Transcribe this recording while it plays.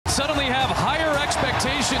suddenly have higher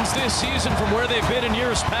expectations this season from where they've been in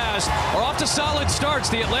years past, are off to solid starts.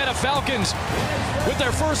 The Atlanta Falcons, with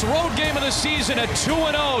their first road game of the season at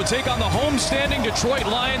 2-0, take on the home-standing Detroit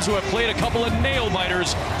Lions, who have played a couple of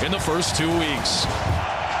nail-biters in the first 2 weeks.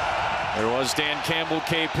 There was Dan Campbell,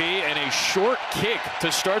 KP, and a short kick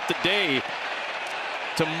to start the day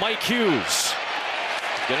to Mike Hughes.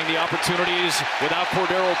 Getting the opportunities without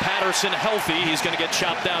Cordero Patterson healthy. He's going to get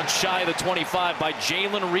chopped down shy of the 25 by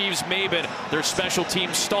Jalen Reeves-Maybin, their special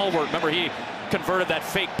team stalwart. Remember, he converted that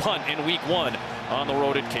fake punt in week 1 on the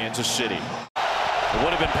road at Kansas City. It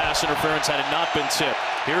would have been pass interference had it not been tipped.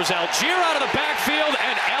 Here's Algier out of the backfield,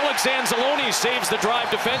 and Alex Anzalone saves the drive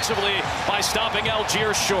defensively by stopping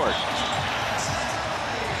Algier short.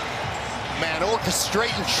 Man,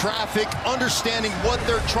 orchestrating traffic, understanding what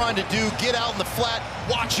they're trying to do, get out in the flat,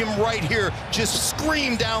 watch him right here, just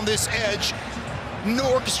scream down this edge,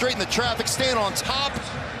 orchestrating the traffic, staying on top,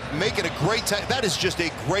 making a great tackle. That is just a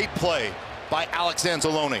great play by Alex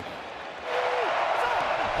Anzalone.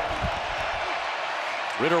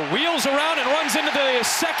 Ritter wheels around and runs into the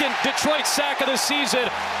second Detroit sack of the season.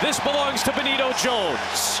 This belongs to Benito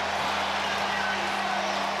Jones.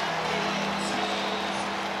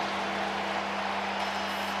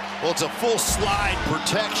 Well, it's a full slide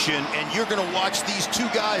protection, and you're going to watch these two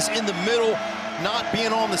guys in the middle not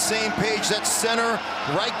being on the same page. That center,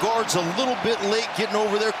 right guard's a little bit late getting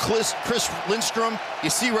over there. Chris Lindstrom,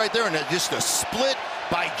 you see right there, and just a split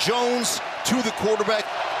by Jones to the quarterback.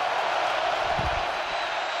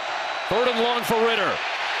 3rd and long for Ritter.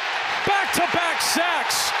 Back-to-back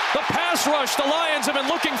sacks. The pass rush the Lions have been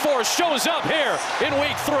looking for shows up here in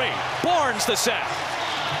week 3. Barnes the sack.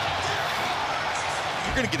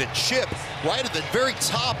 You're going to get a chip right at the very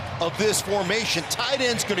top of this formation. Tight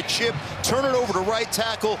end's going to chip, turn it over to right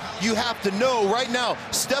tackle. You have to know right now,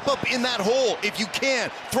 step up in that hole if you can.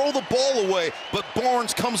 Throw the ball away, but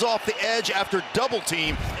Barnes comes off the edge after double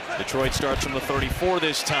team. Detroit starts from the 34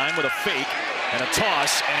 this time with a fake and a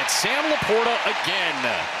toss, and it's Sam LaPorta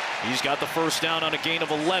again. He's got the first down on a gain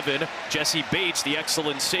of 11. Jesse Bates, the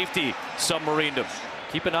excellent safety, submarined him.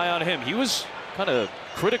 Keep an eye on him. He was kind of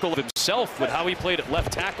critical of himself with how he played at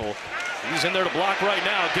left tackle. He's in there to block right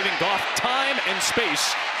now, giving Goff time and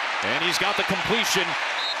space. And he's got the completion.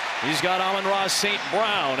 He's got Amon-Ra St.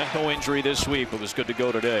 Brown. No injury this week, but was good to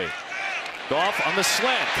go today. Goff on the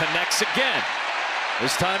slant, connects again.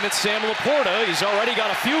 This time it's Sam LaPorta. He's already got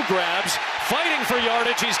a few grabs. Fighting for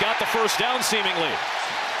yardage. He's got the first down seemingly.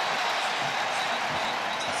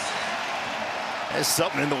 There's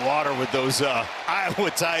something in the water with those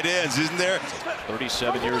Iowa tight ends, isn't there?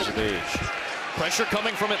 37 years of age. Pressure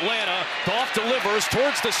coming from Atlanta. Goff delivers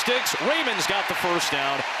towards the sticks. Raymond's got the first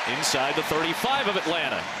down inside the 35 of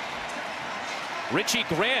Atlanta. Richie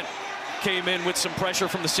Grant came in with some pressure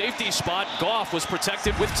from the safety spot. Goff was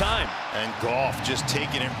protected with time. And Goff just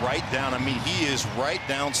taking it right down. I mean, he is right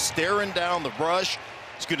down, staring down the rush.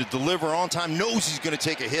 He's going to deliver on time, knows he's going to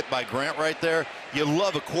take a hit by Grant right there. You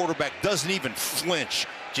love a quarterback, doesn't even flinch,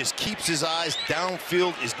 just keeps his eyes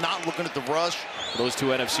downfield, is not looking at the rush. Those two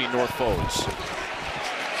NFC North foes.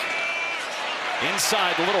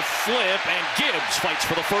 Inside the little flip, and Gibbs fights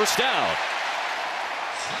for the first down.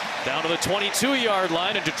 Down to the 22-yard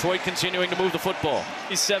line, and Detroit continuing to move the football.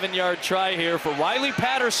 A 7-yard try here for Riley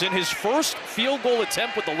Patterson. His first field goal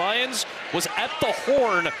attempt with the Lions was at the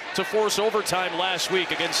horn to force overtime last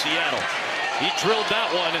week against Seattle. He drilled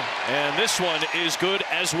that one, and this one is good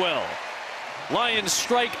as well. Lions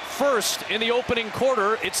strike first in the opening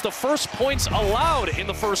quarter. It's the first points allowed in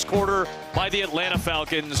the first quarter by the Atlanta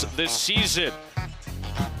Falcons this season.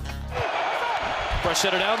 Fresh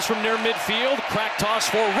set of downs from near midfield. Crack toss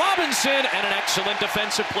for Robinson, and an excellent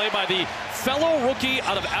defensive play by the fellow rookie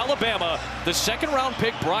out of Alabama. The second-round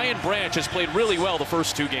pick, Brian Branch, has played really well the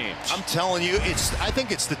first 2 games. I'm telling you, I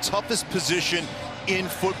think it's the toughest position in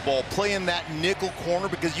football, playing that nickel corner,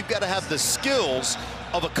 because you've got to have the skills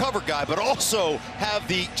of a cover guy, but also have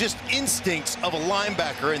the just instincts of a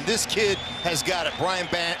linebacker, and this kid has got it. Brian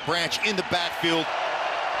Branch in the backfield.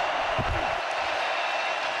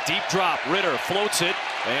 Deep drop, Ritter floats it,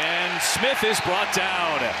 and Smith is brought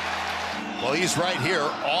down. Well, he's right here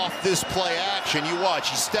off this play action. You watch,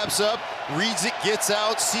 he steps up, reads it, gets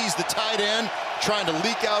out, sees the tight end, trying to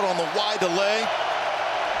leak out on the wide delay.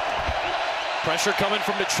 Pressure coming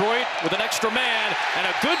from Detroit with an extra man, and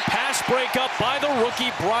a good pass breakup by the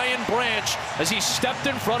rookie Brian Branch as he stepped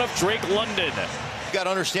in front of Drake London. You got to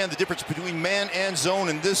understand the difference between man and zone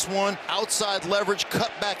in this one. Outside leverage, cut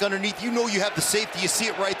back underneath. You know you have the safety. You see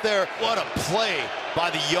it right there. What a play by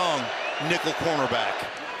the young nickel cornerback.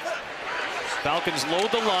 Falcons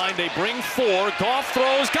load the line. They bring 4. Goff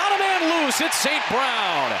throws. Got a man loose. It's St.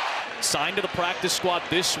 Brown. Signed to the practice squad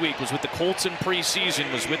this week. Was with the Colts in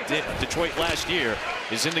preseason. Was with Detroit last year.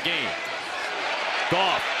 Is in the game.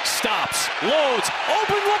 Goff stops. Loads.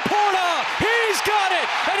 Open LaPorta. He's got it.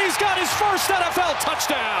 And he's got his first NFL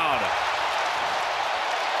touchdown.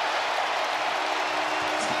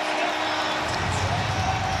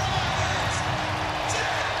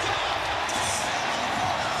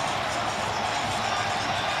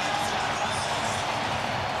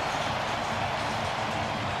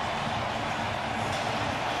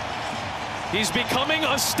 He's becoming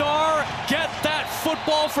a star. Get that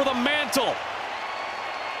football for the mantle.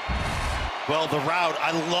 Well, the route,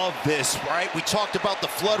 I love this, right? We talked about the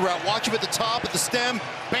flood route. Watch him at the top, at the stem.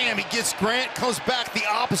 Bam, he gets Grant, comes back the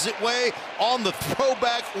opposite way on the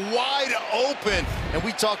throwback, wide open. And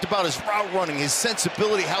we talked about his route running, his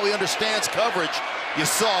sensibility, how he understands coverage. You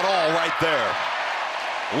saw it all right there.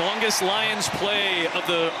 Longest Lions play of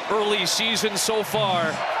the early season so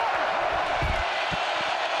far.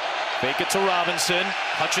 Fake it to Robinson.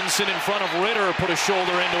 Hutchinson in front of Ritter, put a shoulder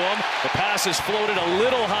into him. The pass is floated a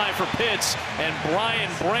little high for Pitts, and Brian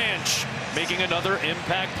Branch making another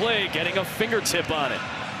impact play, getting a fingertip on it.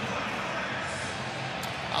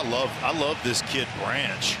 I love this kid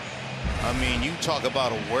Branch. I mean, you talk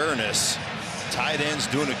about awareness. Tight ends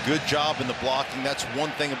doing a good job in the blocking. That's one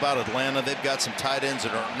thing about Atlanta. They've got some tight ends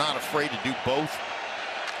that are not afraid to do both.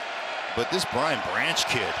 But this Brian Branch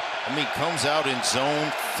kid, I mean, comes out in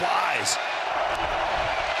zone, flies.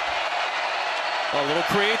 A little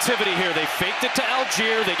creativity here. They faked it to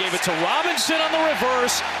Algier. They gave it to Robinson on the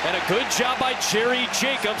reverse. And a good job by Jerry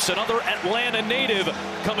Jacobs, another Atlanta native,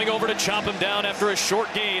 coming over to chop him down after a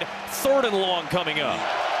short gain. 3rd and long coming up.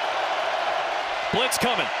 Blitz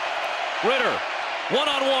coming. Ritter,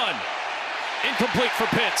 one-on-one. Incomplete for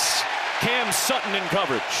Pitts. Cam Sutton in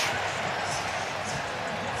coverage.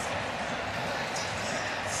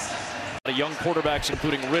 Young quarterbacks,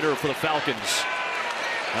 including Ritter for the Falcons.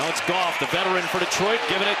 Now it's Goff, the veteran for Detroit,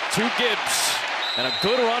 giving it to Gibbs. And a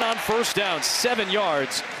good run on first down, 7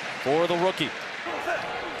 yards for the rookie.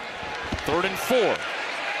 3rd and 4.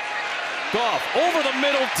 Goff over the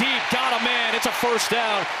middle deep, got a man. It's a first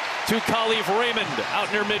down to Khalif Raymond out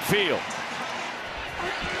near midfield.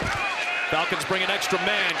 Falcons bring an extra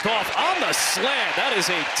man. Goff on the slant. That is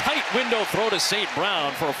a tight window throw to St.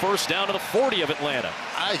 Brown for a first down to the 40 of Atlanta.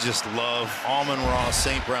 I just love Amon-Ra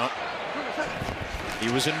St. Brown. He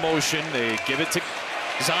was in motion. They give it to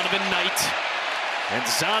Zonovan Knight. And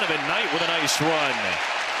Zonovan Knight with a nice run.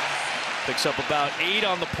 Picks up about 8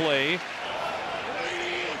 on the play.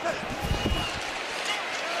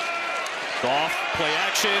 Goff, play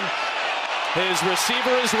action. His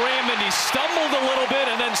receiver is Raymond. He stumbled a little bit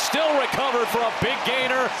and then still recovered for a big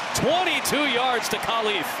gainer. 22 yards to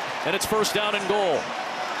Khalif. And it's first down and goal.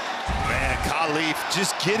 Man, Khalif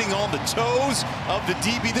just getting on the toes of the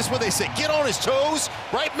DB. This is what they say. Get on his toes,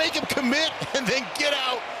 right? Make him commit and then get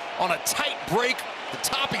out on a tight break. The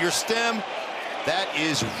top of your stem. That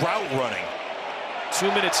is route running.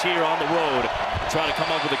 2 minutes here on the road. Trying to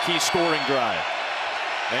come up with a key scoring drive.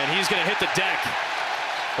 And he's going to hit the deck.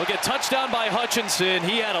 Look at touchdown by Hutchinson.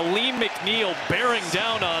 He had a Lee McNeil bearing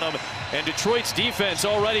down on him. And Detroit's defense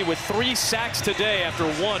already with 3 sacks today after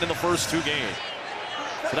 1 in the first 2 games.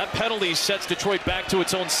 So that penalty sets Detroit back to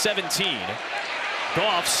its own 17.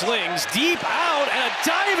 Goff slings deep out, and a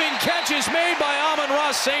diving catch is made by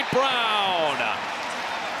Amon-Ra St. Brown.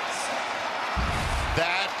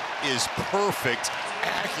 That is perfect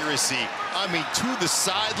accuracy. I mean, to the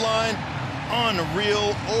sideline,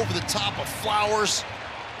 unreal, over the top of Flowers.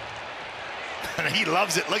 And he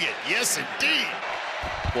loves it. Look at, yes, indeed.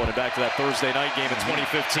 Going back to that Thursday night game in 2015.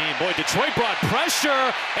 Boy, Detroit brought pressure,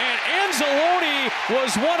 and Anzalone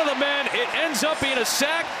was one of the men. It ends up being a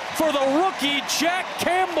sack for the rookie, Jack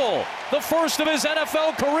Campbell, the first of his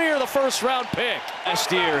NFL career, the first-round pick. Last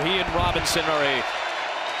year, he and Robinson are a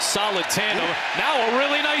solid tandem. Now a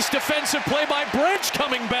really nice defensive play by Branch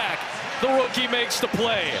coming back. The rookie makes the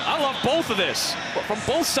play. I love both of this, from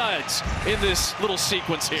both sides in this little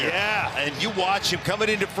sequence here. Yeah, and you watch him coming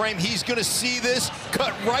into frame. He's going to see this,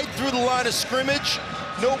 cut right through the line of scrimmage.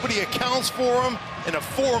 Nobody accounts for him, and a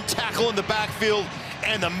form tackle in the backfield,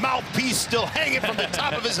 and the mouthpiece still hanging from the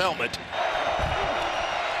top of his helmet.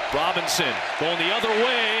 Robinson going the other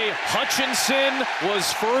way. Hutchinson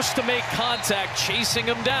was first to make contact, chasing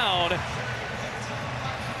him down.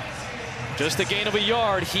 Just a gain of a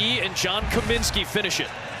yard. He and John Kaminsky finish it.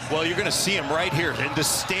 Well, you're going to see him right here in the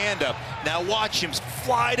stand-up. Now watch him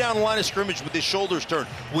fly down the line of scrimmage with his shoulders turned.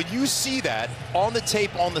 When you see that on the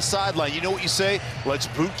tape on the sideline, you know what you say? Let's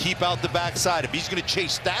boot keep out the backside. If he's going to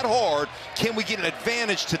chase that hard, can we get an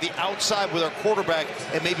advantage to the outside with our quarterback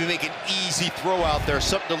and maybe make an easy throw out there?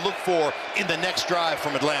 Something to look for in the next drive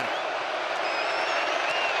from Atlanta.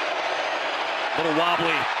 Little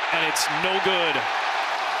wobbly, and it's no good.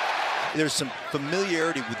 There's some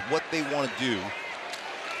familiarity with what they want to do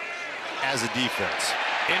as a defense.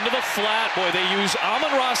 Into the flat. Boy, they use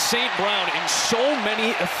Amon-Ra St. Brown in so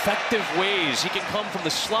many effective ways. He can come from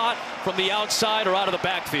the slot, from the outside, or out of the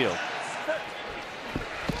backfield.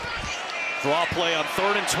 Draw play on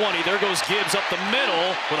 3rd and 20. There goes Gibbs up the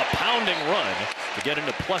middle with a pounding run to get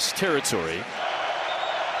into plus territory.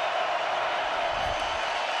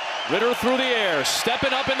 Ritter through the air,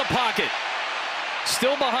 stepping up in the pocket.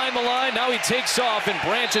 Still behind the line. Now he takes off, and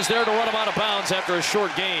Branch is there to run him out of bounds after a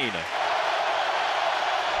short gain.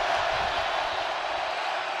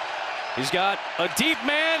 He's got a deep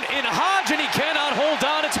man in Hodge, and he cannot hold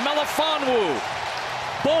on. It's Melifonwu.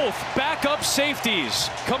 Both backup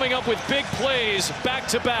safeties coming up with big plays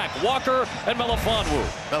back-to-back. Walker and Melifonwu.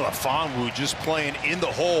 Melifonwu just playing in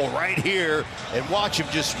the hole right here. And watch him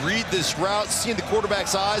just read this route, seeing the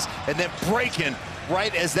quarterback's eyes, and then breaking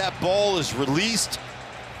right as that ball is released.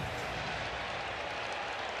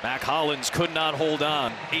 Mac Hollins could not hold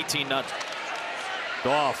on. 18-0.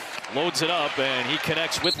 Goff loads it up, and he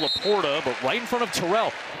connects with LaPorta, but right in front of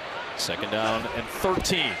Terrell. 2nd down and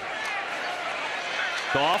 13.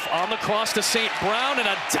 Goff on the cross to St. Brown, and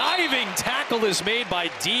a diving tackle is made by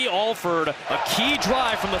D. Alford. A key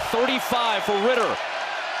drive from the 35 for Ritter.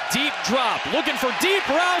 Deep drop, looking for deep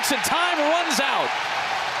routes, and time runs out.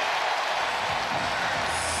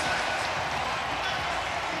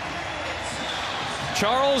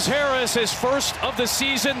 Charles Harris, his first of the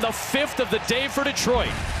season, the 5th of the day for Detroit.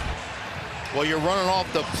 Well, you're running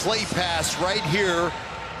off the play pass right here,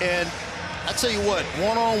 and I tell you what,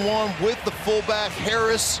 one-on-one with the fullback,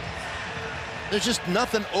 Harris, there's just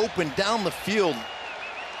nothing open down the field.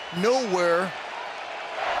 Nowhere.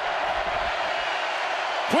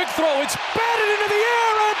 Quick throw, it's batted into the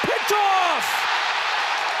air and picked off!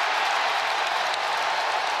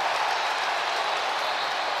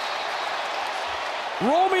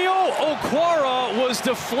 Romeo Okwara was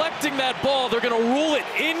deflecting that ball. They're going to rule it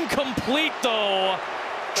incomplete, though.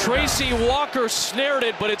 Tracy Walker snared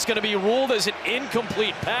it, but it's going to be ruled as an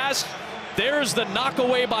incomplete pass. There's the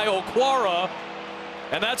knockaway by Okwara,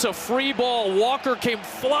 and that's a free ball. Walker came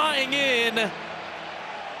flying in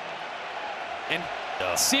and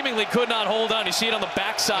seemingly could not hold on. You see it on the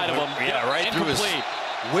backside of him. Yeah, right incomplete. Through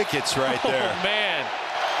his wickets right there. Oh, man.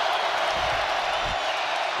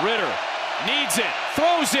 Ritter needs it,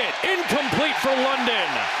 throws it, incomplete for London.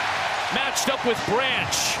 Matched up with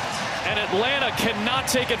Branch. And Atlanta cannot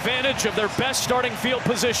take advantage of their best starting field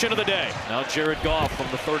position of the day. Now Jared Goff from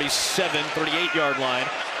the 38-yard line.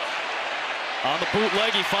 On the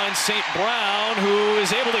bootleg, he finds St. Brown, who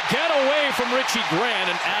is able to get away from Richie Grant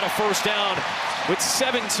and add a 1st down with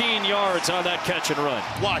 17 yards on that catch and run.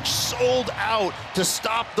 Watch, sold out to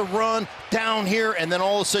stop the run down here, and then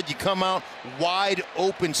all of a sudden you come out wide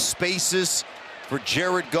open spaces for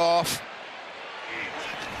Jared Goff.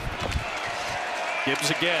 Gibbs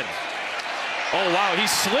again. Oh, wow, he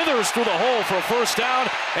slithers through the hole for a 1st down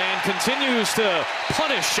and continues to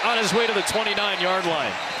punish on his way to the 29-yard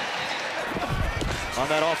line. On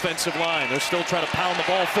that offensive line, they're still trying to pound the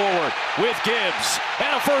ball forward with Gibbs.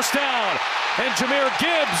 And a 1st down. And Jahmyr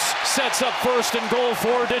Gibbs sets up 1st and goal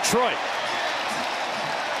for Detroit.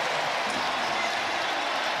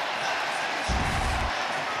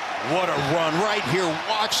 What a run right here.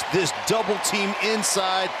 Watch this double team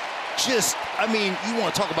inside. Just, I mean, you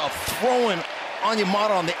want to talk about throwing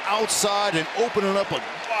Onyemata on the outside and opening up a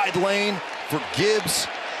wide lane for Gibbs.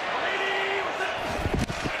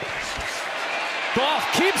 Goff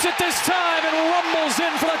keeps it this time and rumbles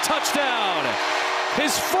in for the touchdown.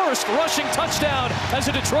 His 1st rushing touchdown as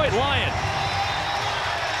a Detroit Lion.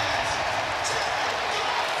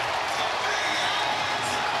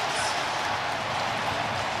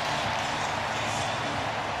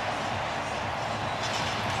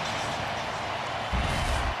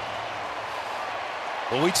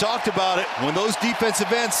 Well, we talked about it. When those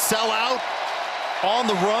defensive ends sell out on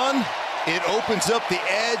the run, it opens up the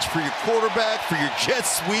edge for your quarterback, for your jet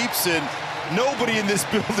sweeps, and nobody in this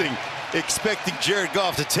building expecting Jared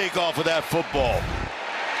Goff to take off with that football.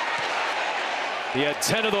 He had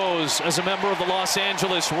 10 of those as a member of the Los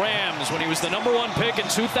Angeles Rams when he was the #1 pick in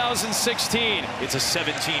 2016. It's a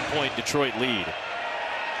 17-point Detroit lead.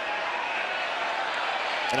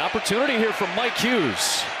 An opportunity here from Mike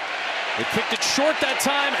Hughes. They kicked it short that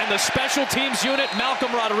time, and the special teams unit,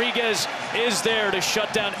 Malcolm Rodriguez, is there to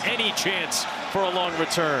shut down any chance for a long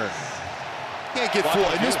return. You can't get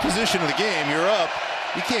fooled. In this position of the game, you're up.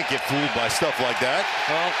 You can't get fooled by stuff like that.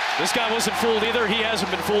 Well, this guy wasn't fooled either. He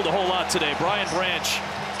hasn't been fooled a whole lot today. Brian Branch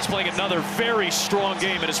is playing another very strong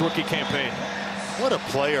game in his rookie campaign. What a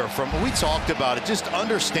player we talked about it, just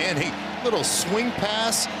understanding, little swing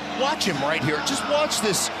pass. Watch him right here. Just watch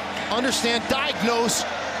this. Understand, diagnose,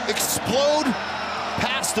 explode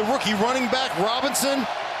past the rookie running back, Robinson.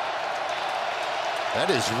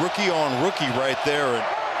 That is rookie on rookie right there.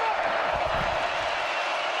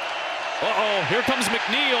 Uh-oh, here comes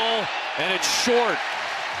McNeil, and it's short.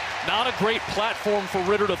 Not a great platform for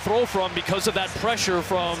Ritter to throw from because of that pressure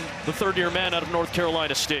from the third-year man out of North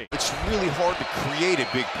Carolina State. It's really hard to create a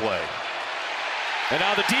big play. And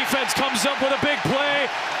now the defense comes up with a big play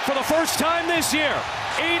for the first time this year.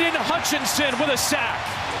 Aidan Hutchinson with a sack.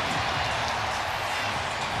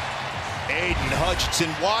 Aidan Hutchinson,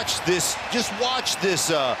 watch this, just watch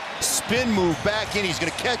this spin move back in. He's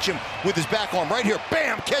going to catch him with his back arm right here.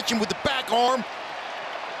 Bam, catch him with the back arm.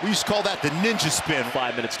 We used to call that the ninja spin.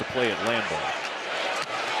 5 minutes to play at Lambeau.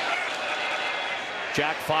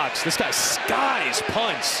 Jack Fox, this guy skies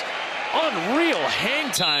punts. Unreal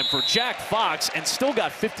hang time for Jack Fox, and still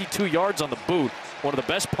got 52 yards on the boot. One of the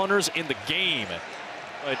best punters in the game.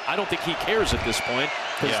 But I don't think he cares at this point.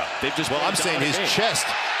 Yeah. They've just I'm saying his chest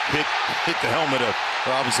hit the helmet of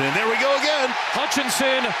Robinson. And there we go again.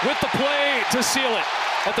 Hutchinson with the play to seal it.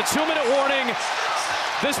 At the 2-minute warning,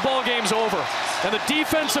 this ball game's over. And the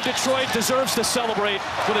defense of Detroit deserves to celebrate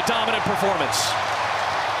with a dominant performance.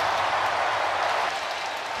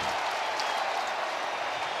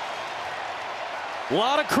 A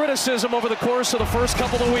lot of criticism over the course of the first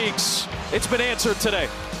couple of weeks. It's been answered today.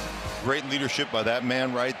 Great leadership by that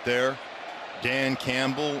man right there, Dan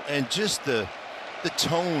Campbell, and just the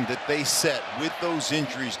tone that they set with those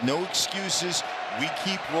injuries. No excuses. We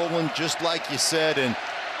keep rolling just like you said, and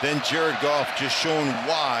then Jared Goff just showing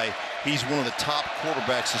why he's one of the top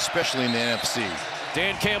quarterbacks, especially in the NFC.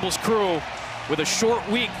 Dan Campbell's crew with a short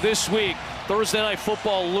week this week. Thursday Night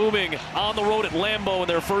Football looming on the road at Lambeau in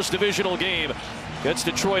their first divisional game. Gets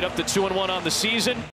Detroit up to 2-1 on the season.